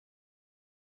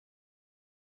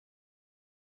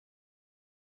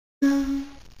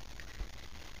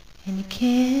and you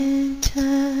can't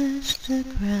touch the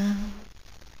ground.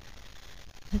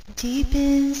 Look deep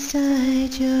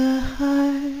inside your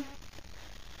heart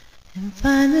and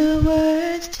find the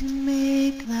words to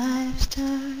make life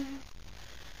start.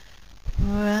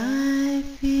 For I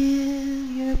feel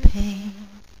your pain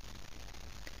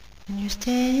when you're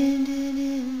standing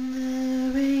in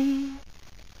the rain,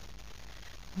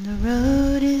 and the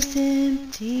road is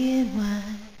empty and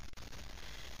wide,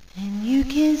 and you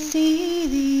can see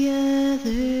the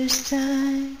other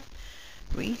side.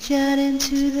 Reach out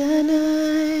into the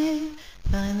night,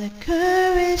 find the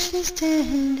courage to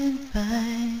stand and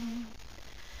fight.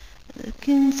 Look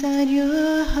inside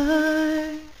your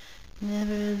heart,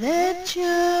 never let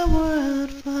your world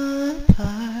fall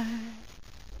apart.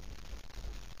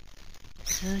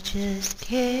 So just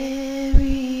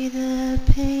carry the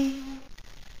pain,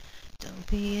 don't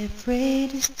be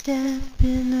afraid to step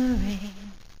in the rain.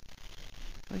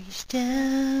 Reach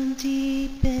down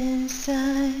deep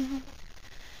inside,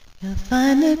 you'll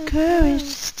find the courage to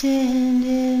stand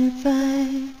and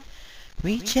fight.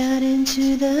 Reach out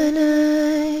into the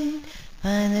night,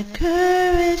 find the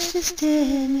courage to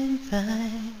stand and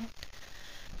fight.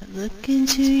 Look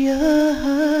into your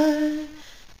heart,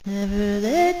 never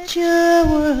let your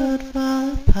world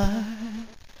fall apart.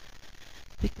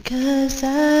 Because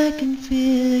I can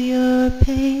feel your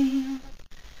pain,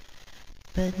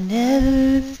 but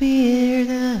never fear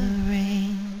the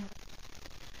rain.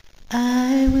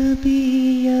 I will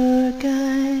be your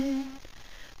guide.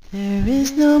 There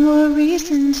is no more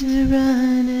reason to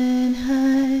run and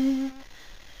hide.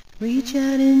 Reach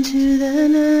out into the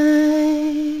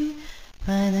night,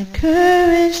 find the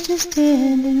courage to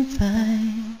stand and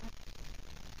fight.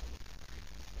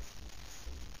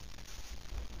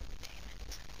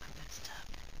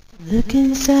 Look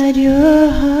inside your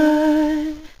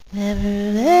heart,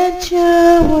 never let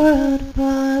your world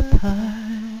fall apart.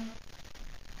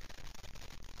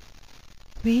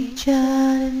 Reach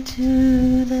out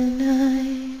into the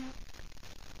night,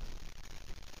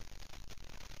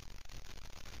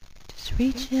 just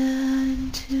reach out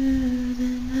into the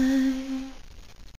night.